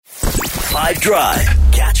5 Drive.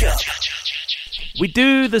 Catch up. We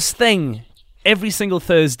do this thing every single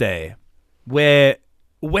Thursday where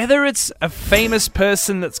whether it's a famous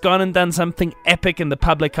person that's gone and done something epic in the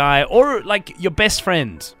public eye or like your best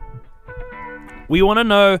friend, we want to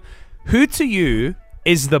know who to you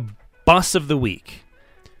is the boss of the week.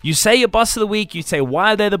 You say your boss of the week, you say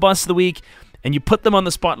why they're the boss of the week, and you put them on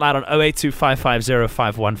the spotlight on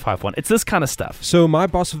 082-550-5151. It's this kind of stuff. So my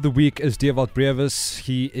boss of the week is Dewald Brevis.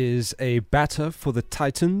 He is a batter for the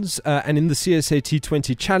Titans. And in the CSA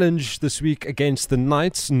T20 Challenge this week against the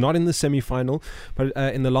Knights, not in the semi-final, but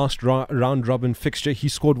in the last round-robin fixture, he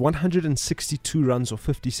scored 162 runs or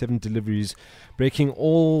 57 deliveries, breaking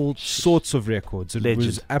all sorts of records. It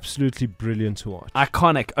was absolutely brilliant to watch.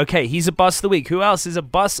 Iconic. Okay, he's a boss of the week. Who else is a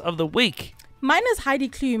boss of the week? Mine is Heidi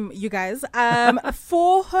Klum, you guys,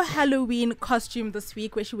 for her Halloween costume this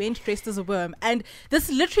week where she went dressed as a worm. And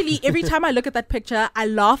this literally, every time I look at that picture, I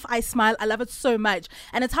laugh, I smile, I love it so much.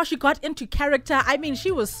 And it's how she got into character. I mean,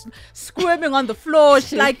 she was squirming on the floor. It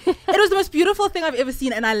was the most beautiful thing I've ever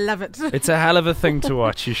seen, and I love it. It's a hell of a thing to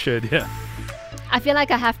watch. You should, yeah. I feel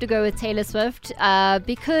like I have to go with Taylor Swift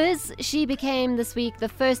because she became this week the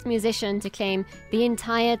first musician to claim the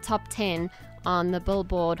entire top 10 on the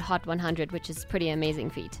Billboard Hot 100, which is a pretty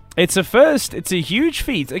amazing feat. It's a first. It's a huge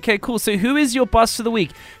feat. Okay, cool. So who is your boss of the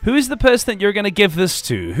week? Who is the person that you're going to give this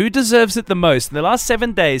to? Who deserves it the most? In the last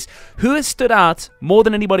 7 days, who has stood out more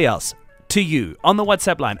than anybody else to you? On the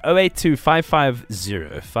WhatsApp line,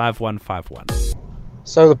 082-550-5151.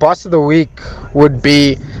 So the boss of the week would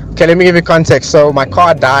be... Okay, let me give you context. So my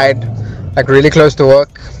car died, like really close to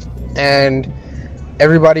work, and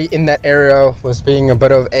everybody in that area was being a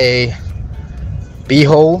bit of a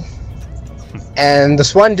b-hole, and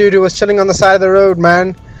this one dude who was chilling on the side of the road,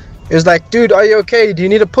 man, he was like, dude, are you okay? Do you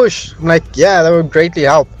need a push? I'm like, yeah, that would greatly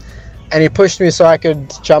help. And he pushed me so I could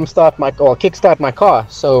kickstart my car.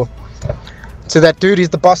 So that dude, he's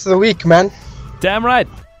the boss of the week, man. Damn right.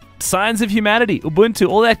 Signs of humanity, Ubuntu,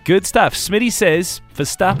 all that good stuff. Smitty says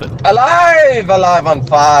Verstappen. Alive on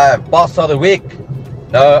 5, boss of the week.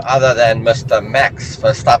 No other than Mr. Max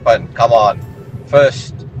Verstappen. Come on,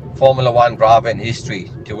 first Formula 1 driver in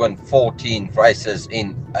history to win 14 races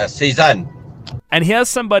in a season. And here's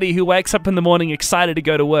somebody who wakes up in the morning excited to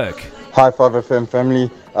go to work. Hi 5FM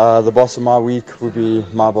family. The boss of my week would be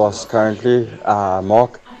my boss currently,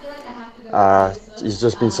 Mark. He's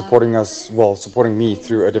just been supporting me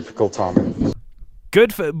through a difficult time.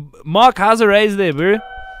 Good for Mark. How's a raise there, bro?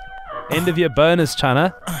 End of your bonus,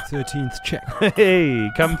 Chana. 13th check. Hey,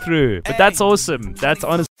 come through. But that's awesome. That's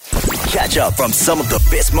honest. Catch up from some of the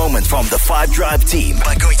best moments from the 5 Drive team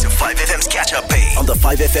by going to 5FM's catch up page on the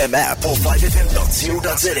 5FM app or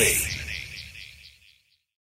 5FM.co.za.